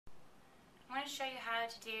going to show you how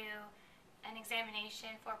to do an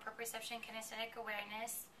examination for proprioception kinesthetic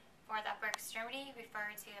awareness for the upper extremity,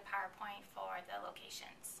 referred to the PowerPoint for the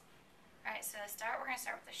locations. Alright, so to start, we're going to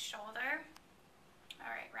start with the shoulder.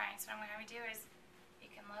 Alright, Ryan, so what I'm going to do is,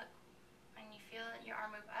 you can look, when you feel your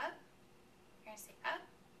arm move up, you're going to say up,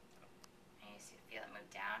 and you feel it move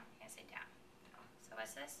down, you're going to say down. So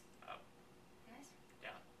what's this? Up. And this?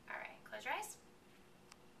 Down. Alright, close your eyes.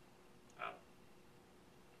 Up.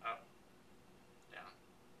 Up. Down.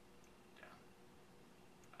 Down.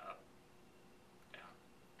 Up. Down.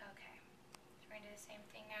 Okay. So we're going to do the same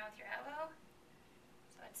thing now with your elbow.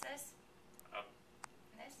 So what's this? Up.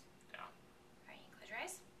 And this? Down. Alright, you can close your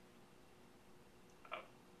eyes. Up.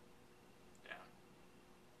 Down.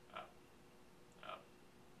 Up. Up.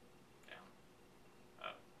 Down.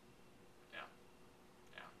 Up. Down.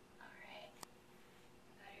 Down. Alright.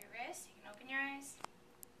 Go to your wrist. You can open your eyes.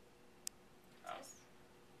 Up. What's this?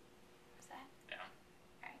 What's that? Down.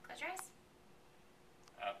 Alright, close your eyes.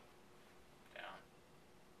 Up. Down.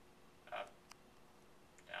 Up.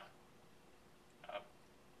 Down. Up.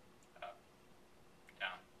 Up.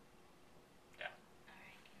 Down. Down.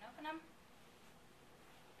 Alright, you can open them.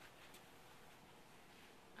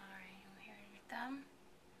 Alright, over here your thumb.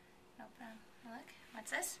 Open them. Look.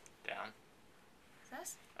 What's this? Down. What's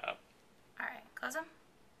this? Up. Alright, close them.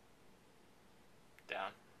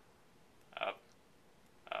 Down. Up.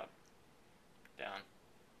 Up. Down.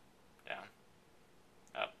 Down.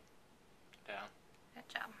 Up. Down. Good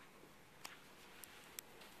job.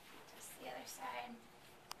 Just the other side.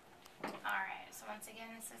 Alright, so once again,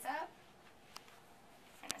 this is up.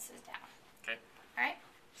 And this is down. Okay. Alright,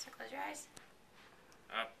 so close your eyes.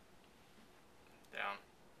 Up. Down.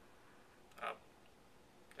 Up.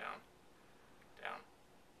 Down. Down.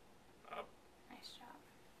 Up. Nice job.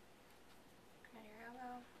 Go to your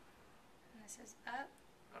elbow. And this is up.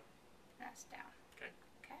 Up. And that's down. Okay.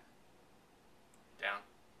 Okay? Down.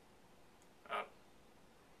 Up.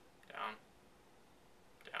 Down.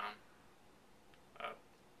 Down. Up.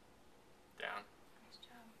 Down. Nice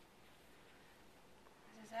job.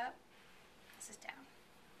 This is up. This is down.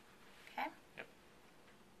 Okay? Yep.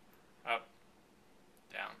 Up.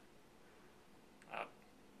 Down. Up.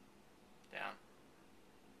 Down.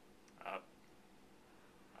 Up.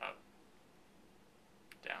 Up.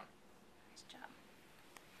 Down. Nice job.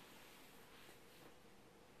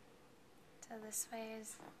 So this way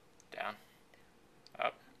is Down.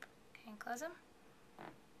 Up. okay, and close them.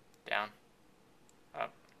 Down.